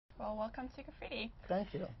Well, welcome to Graffiti.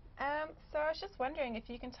 Thank you. So I was just wondering if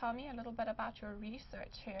you can tell me a little bit about your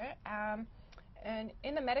research here and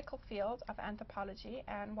in the medical field of anthropology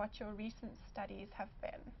and what your recent studies have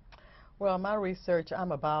been. Well, my research,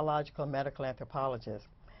 I'm a biological medical anthropologist,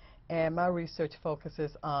 and my research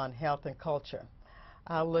focuses on health and culture.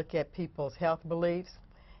 I look at people's health beliefs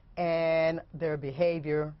and their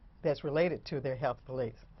behavior that's related to their health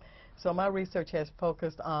beliefs. So my research has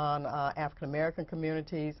focused on African American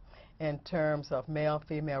communities in terms of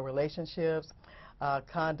male-female relationships,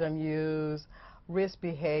 condom use, risk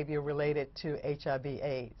behavior related to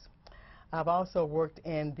HIV/AIDS. I've also worked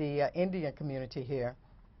in the Indian community here,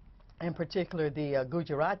 in particular the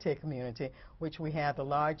Gujarati community, which we have the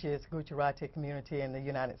largest Gujarati community in the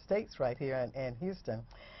United States right here in Houston.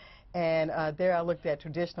 And there I looked at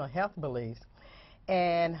traditional health beliefs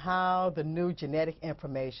and how the new genetic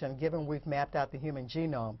information, given we've mapped out the human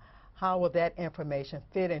genome, how will that information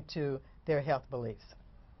fit into their health beliefs?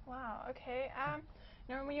 Wow, okay.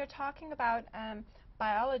 You know, when you're talking about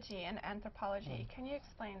biology and anthropology, can you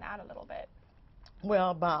explain that a little bit?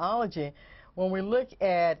 Well, biology, when we look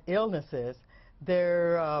at illnesses,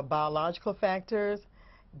 there are biological factors,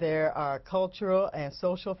 there are cultural and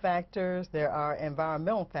social factors, there are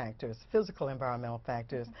environmental factors, physical environmental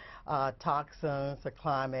factors, toxins, the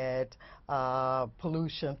climate,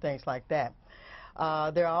 pollution, things like that.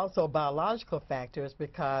 There are also biological factors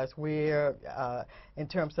because we're, in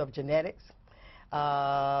terms of genetics,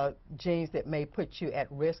 genes that may put you at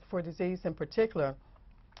risk for disease. In particular,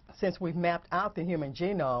 since we've mapped out the human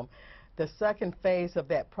genome, the second phase of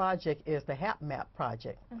that project is the Hapmap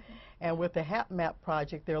Project. And with the Hapmap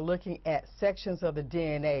Project, they're looking at sections of the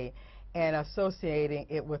DNA and associating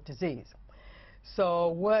it with disease. So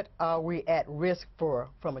what are we at risk for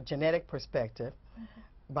from a genetic perspective,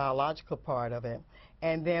 biological part of it,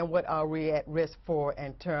 and then what are we at risk for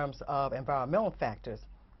in terms of environmental factors,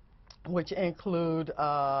 which include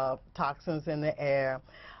toxins in the air,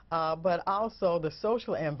 but also the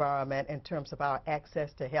social environment in terms of our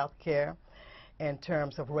access to health care, in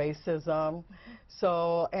terms of racism,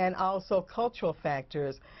 so, and also cultural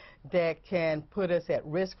factors that can put us at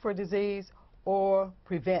risk for disease or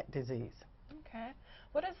prevent disease. Okay.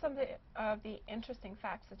 What are some of the interesting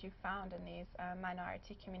facts that you found in these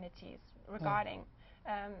minority communities regarding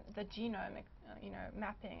the genome, you know,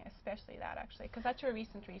 mapping, especially that actually, because that's your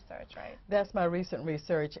recent research, right? That's my recent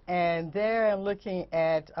research, and there looking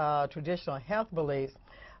at traditional health beliefs,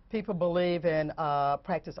 people believe in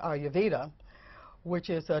practice Ayurveda,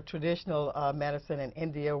 which is a traditional medicine in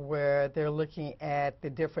India where they're looking at the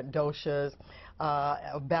different doshas,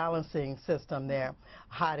 a balancing system there,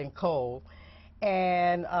 hot and cold.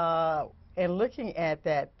 And looking at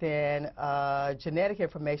that, then genetic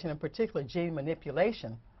information, in particular gene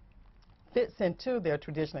manipulation, fits into their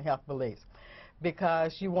traditional health beliefs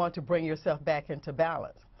because you want to bring yourself back into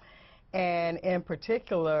balance. And in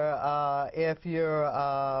particular, if you're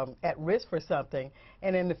at risk for something,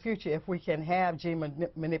 and in the future, if we can have gene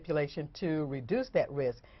manipulation to reduce that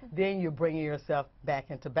risk, then you're bringing yourself back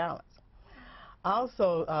into balance.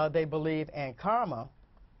 Also, they believe in karma,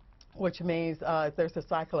 which means there's a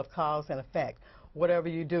cycle of cause and effect. Whatever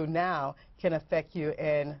you do now can affect you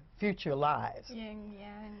in future lives. Yin,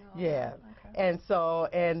 yang, all yeah. That. Okay. And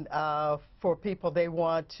so, for people, they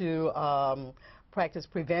want to practice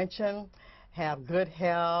prevention, have good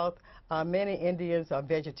health. Many Indians are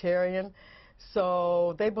vegetarian,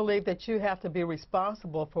 so they believe that you have to be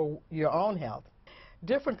responsible for your own health.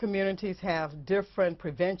 Different communities have different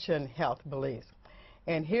prevention health beliefs,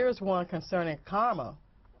 and here's one concerning karma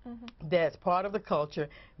that's part of the culture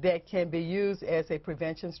that can be used as a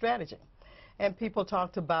prevention strategy. And people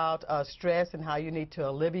talked about stress and how you need to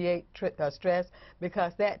alleviate stress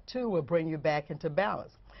because that too will bring you back into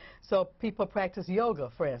balance. So people practice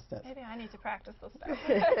yoga, for instance. Maybe I need to practice this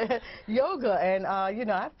stuff. Yoga, and you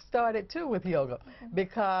know, I've started too with yoga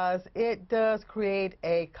because it does create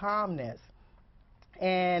a calmness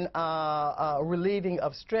and relieving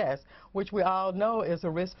of stress, which we all know is a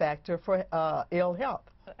risk factor for ill health.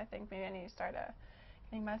 I think maybe I need to start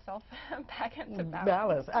getting myself back into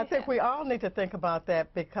balance. I think we all need to think about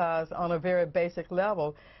that because on a very basic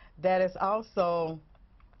level, that is also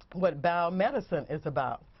what biomedicine is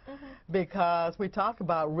about. Because we talk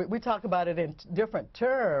about it in different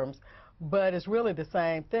terms, but it's really the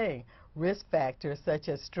same thing. Risk factors such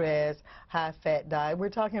as stress, high-fat diet, we're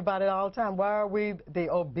talking about it all the time. Why are we the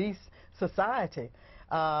obese society?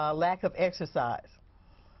 Lack of exercise.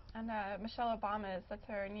 And Michelle Obama, that's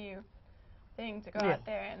her new thing, to go out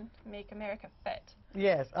there and make America fit.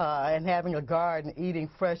 Yes, and having a garden, eating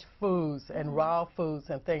fresh foods and raw foods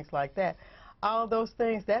and things like that. all those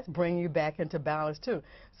things, that's bringing you back into balance too.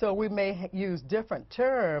 So we may use different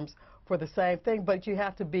terms for the same thing, but you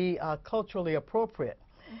have to be culturally appropriate.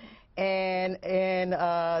 And in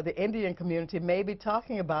the Indian community, maybe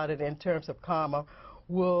talking about it in terms of karma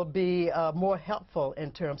will be more helpful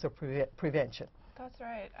in terms of prevention. That's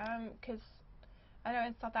right, because I know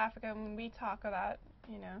in South Africa when we talk about,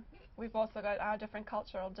 you know, we've also got our different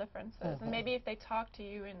cultural differences, and maybe if they talk to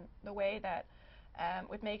you in the way that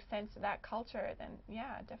would make sense to that culture, then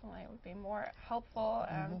yeah, definitely it would be more helpful,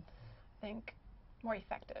 I think more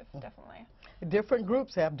effective, definitely. Different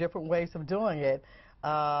groups have different ways of doing it,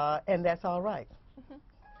 and that's all right.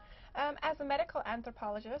 As a medical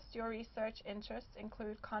anthropologist, your research interests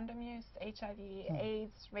include condom use, HIV,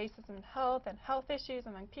 AIDS, racism in health, and health issues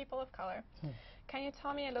among people of color. Can you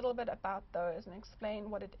tell me a little bit about those and explain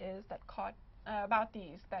what it is that about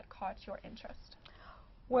these that caught your interest?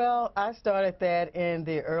 Well, I started that in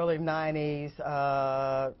the early 90s,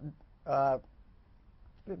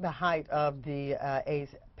 the height of the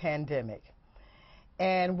AIDS pandemic.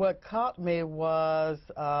 And what caught me was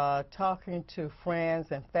talking to friends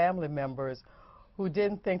and family members who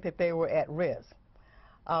didn't think that they were at risk.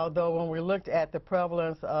 Although when we looked at the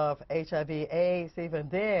prevalence of HIV/AIDS, even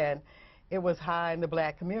then, it was high in the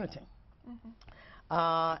black community.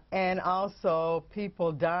 And also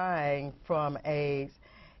people dying from AIDS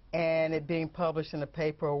and it being published in the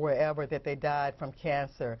paper or wherever that they died from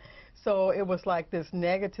cancer. So it was like this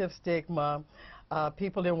negative stigma.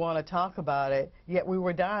 People didn't want to talk about it, yet we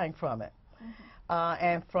were dying from it.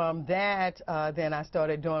 And from that, then I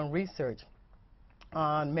started doing research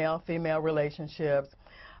on male-female relationships,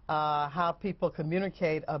 how people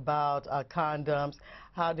communicate about condoms,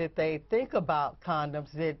 how did they think about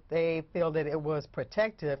condoms, did they feel that it was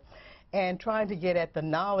protective, and trying to get at the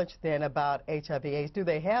knowledge then about HIV/AIDS. Do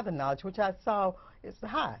they have the knowledge, which I saw is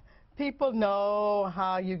high. People know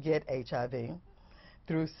how you get HIV.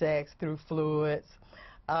 Through sex, through fluids,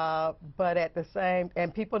 but at the same,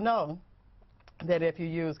 and people know that if you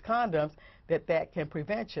use condoms, that can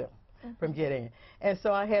prevent you from getting it. And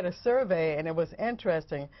so I had a survey, and it was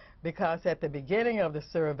interesting because at the beginning of the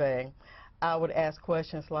survey, I would ask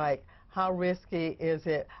questions like, how risky is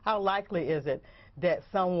it, how likely is it that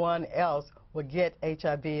someone else will get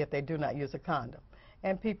HIV if they do not use a condom?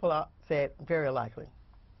 And people said, very likely.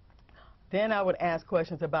 Then I would ask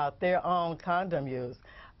questions about their own condom use.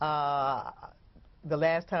 The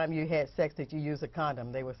last time you had sex, did you use a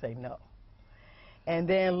condom? They would say no. And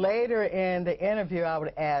then later in the interview, I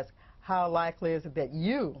would ask, how likely is it that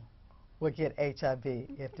you will get HIV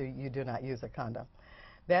if you do not use a condom?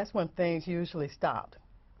 That's when things usually stopped.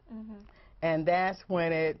 And that's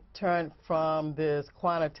when it turned from this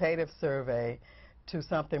quantitative survey to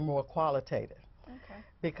something more qualitative.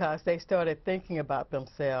 Because they started thinking about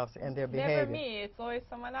themselves and their behavior. Never me, it's always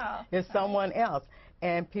someone else. It's someone else.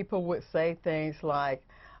 And people would say things like,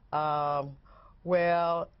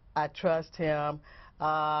 well, I trust him.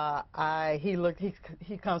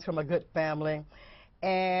 He comes from a good family.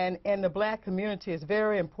 And in the black community, it's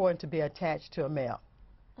very important to be attached to a male.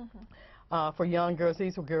 For young girls,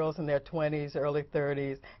 these were girls in their 20s, early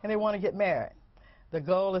 30s, and they want to get married. The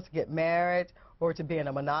goal is to get married or to be in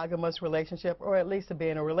a monogamous relationship, or at least to be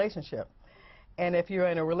in a relationship. And if you're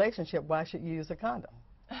in a relationship, why should you use a condom?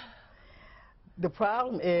 The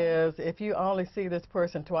problem is, if you only see this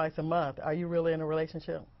person twice a month, are you really in a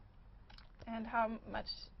relationship? And how much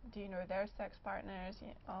do you know their sex partners,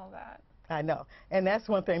 all that? I know. And that's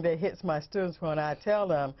one thing that hits my students when I tell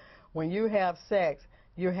them, when you have sex,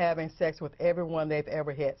 you're having sex with everyone they've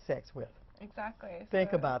ever had sex with. Exactly.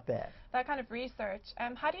 Think about that. That kind of research.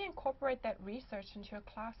 How do you incorporate that research into your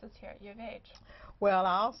classes here at U of H? Well,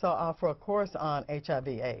 I also offer a course on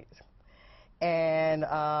HIV/AIDS. And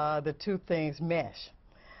the two things mesh.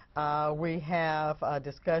 We have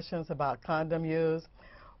discussions about condom use.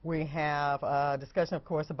 We have a discussion, of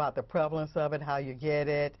course, about the prevalence of it, how you get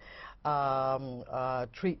it,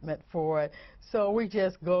 treatment for it. So we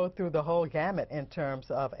just go through the whole gamut in terms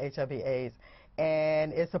of HIV/AIDS.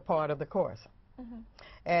 And it's a part of the course.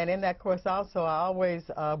 And in that course also, I always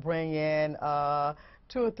bring in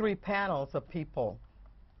 2 or 3 panels of people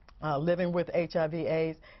living with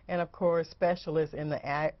HIV/AIDS, and of course specialists in the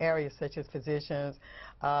areas such as physicians,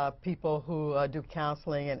 people who do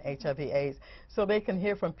counseling in HIV/AIDS, so they can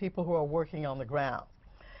hear from people who are working on the ground.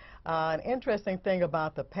 An interesting thing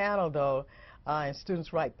about the panel, though, and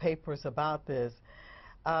students write papers about this,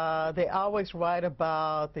 they always write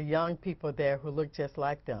about the young people there who look just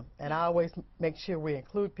like them. And I always make sure we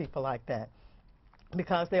include people like that,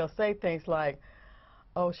 because they'll say things like,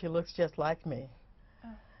 oh, she looks just like me.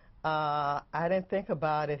 I didn't think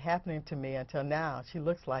about it happening to me until now. She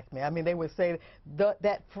looks like me. I mean, they would say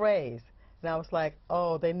that phrase, and I was like,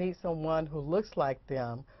 oh, they need someone who looks like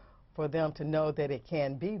them for them to know that it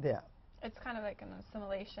can be them. It's kind of like an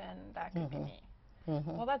assimilation that could be me.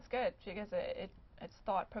 Mm-hmm. Well, that's good because it's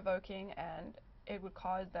thought-provoking, and it would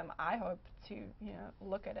cause them, I hope, to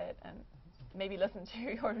look at it and maybe listen to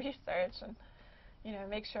your research and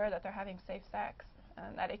make sure that they're having safe sex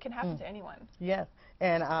and that it can happen to anyone. Yes,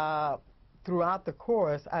 and throughout the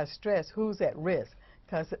course, I stress who's at risk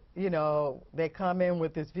because they come in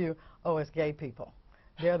with this view, oh, it's gay people,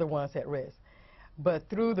 they're the ones at risk. But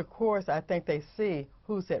through the course, I think they see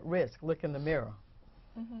who's at risk. Look in the mirror.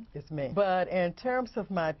 It's me. But in terms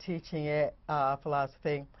of my teaching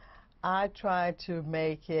philosophy, I try to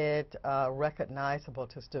make it recognizable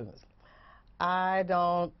to students. I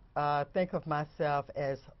don't think of myself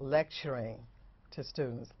as lecturing to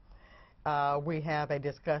students. We have a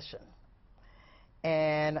discussion.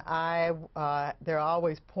 And there are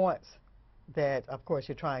always points that, of course,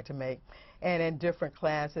 you're trying to make. And in different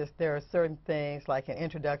classes, there are certain things, like an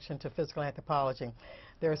introduction to physical anthropology.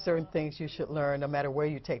 There are certain things you should learn no matter where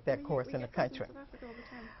you take that course in the country.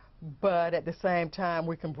 But at the same time,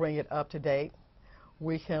 we can bring it up to date.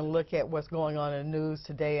 We can look at what's going on in the news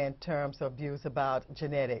today in terms of views about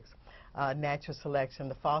genetics, natural selection,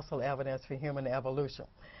 the fossil evidence for human evolution.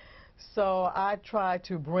 So I try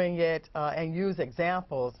to bring it and use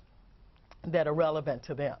examples that are relevant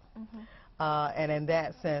to them. And in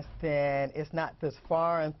that sense, then, it's not this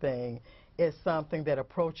foreign thing. It's something that's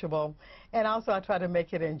approachable. And also, I try to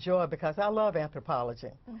make it enjoy because I love anthropology.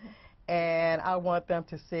 And I want them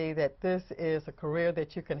to see that this is a career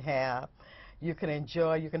that you can have, you can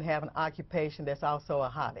enjoy, you can have an occupation that's also a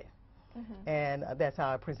hobby. And that's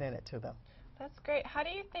how I present it to them. That's great. How do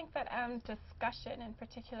you think that discussion in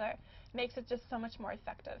particular makes it just so much more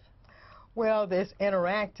effective? Well, it's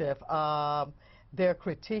interactive. They're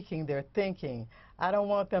critiquing, they're thinking. I don't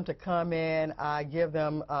want them to come in, I give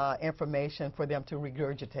them information for them to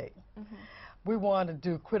regurgitate. We want to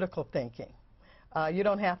do critical thinking. You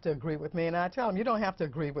don't have to agree with me, and I tell them, you don't have to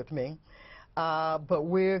agree with me, but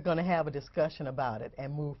we're going to have a discussion about it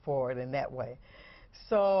and move forward in that way.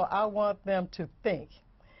 So I want them to think,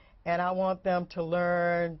 and I want them to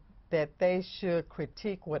learn that they should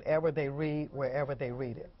critique whatever they read, wherever they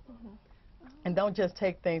read it. And don't just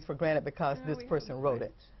take things for granted because this person wrote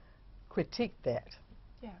it. Critique that.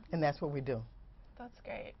 Yeah. And that's what we do. That's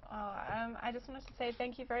great. I just wanted to say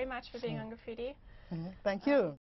thank you very much for being on Graffiti. Thank you.